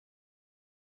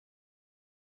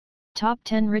Top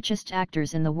 10 Richest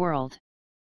Actors in the World.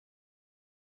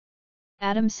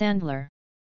 Adam Sandler.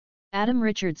 Adam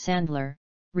Richard Sandler,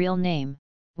 real name,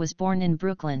 was born in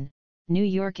Brooklyn, New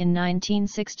York in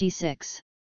 1966.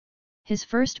 His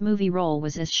first movie role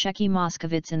was as Shecky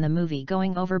Moskowitz in the movie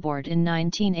Going Overboard in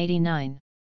 1989.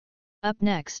 Up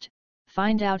next,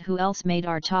 find out who else made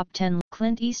our top 10.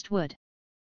 Clint Eastwood.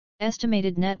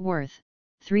 Estimated net worth,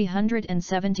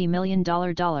 $370 million.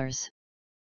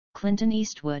 Clinton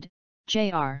Eastwood,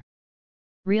 Jr.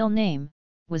 Real name,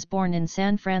 was born in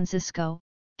San Francisco,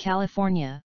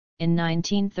 California, in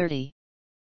 1930.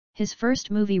 His first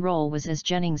movie role was as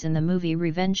Jennings in the movie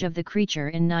Revenge of the Creature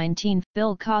in 19.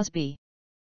 Bill Cosby.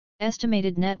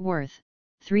 Estimated net worth,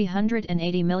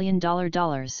 $380 million.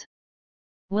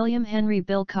 William Henry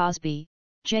Bill Cosby,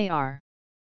 Jr.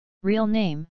 Real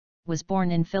name, was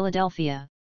born in Philadelphia,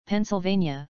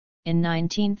 Pennsylvania, in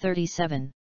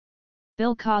 1937.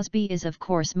 Bill Cosby is of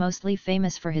course mostly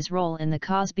famous for his role in The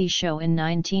Cosby Show in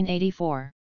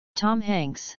 1984. Tom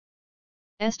Hanks.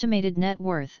 Estimated net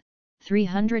worth,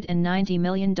 $390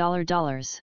 million.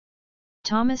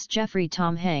 Thomas Jeffrey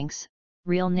Tom Hanks,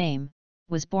 real name,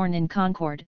 was born in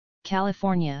Concord,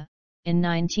 California, in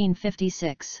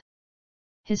 1956.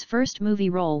 His first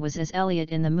movie role was as Elliot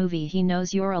in the movie He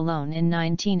Knows You're Alone in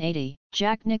 1980.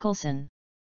 Jack Nicholson.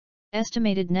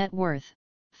 Estimated net worth,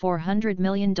 $400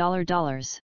 million.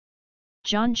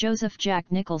 John Joseph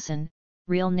Jack Nicholson,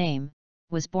 real name,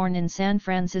 was born in San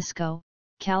Francisco,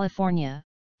 California,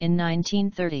 in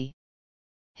 1930.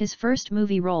 His first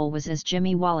movie role was as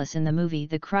Jimmy Wallace in the movie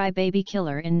The Cry-Baby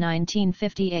Killer in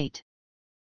 1958.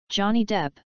 Johnny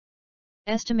Depp.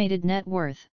 Estimated net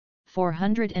worth,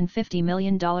 $450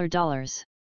 million.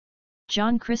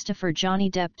 John Christopher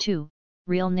Johnny Depp II,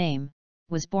 real name,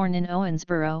 was born in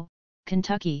Owensboro,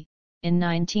 Kentucky, in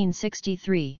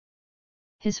 1963.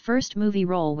 His first movie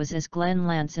role was as Glenn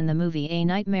Lance in the movie A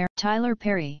Nightmare. Tyler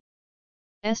Perry.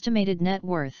 Estimated net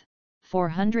worth,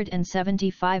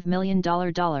 $475 million.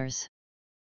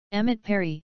 Emmett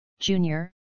Perry, Jr.,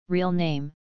 real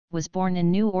name, was born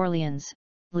in New Orleans,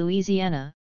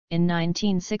 Louisiana, in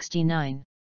 1969.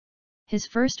 His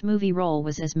first movie role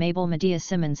was as Mabel Medea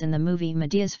Simmons in the movie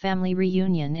Medea's Family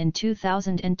Reunion in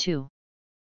 2002.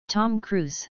 Tom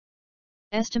Cruise.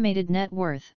 Estimated net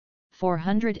worth,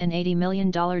 $480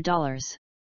 million.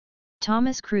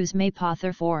 Thomas Cruise Mapother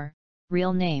IV,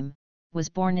 real name, was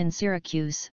born in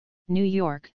Syracuse, New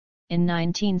York, in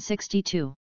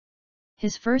 1962.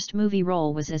 His first movie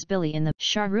role was as Billy in the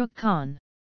Shah Rukh Khan.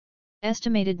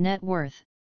 Estimated net worth,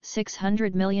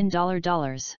 $600 million.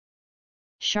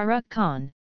 Shah Rukh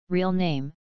Khan, real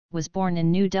name, was born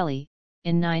in New Delhi,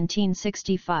 in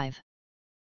 1965.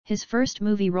 His first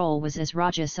movie role was as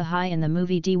Raja Sahai in the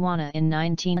movie Deewana in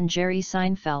 19. Jerry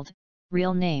Seinfeld,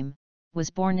 real name,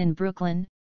 was born in Brooklyn,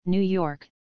 New York,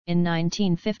 in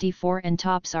 1954 and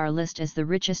tops our list as the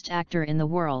richest actor in the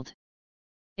world.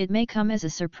 It may come as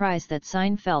a surprise that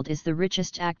Seinfeld is the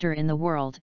richest actor in the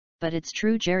world, but it's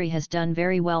true Jerry has done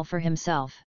very well for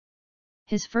himself.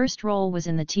 His first role was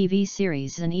in the TV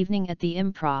series An Evening at the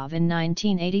Improv in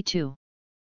 1982.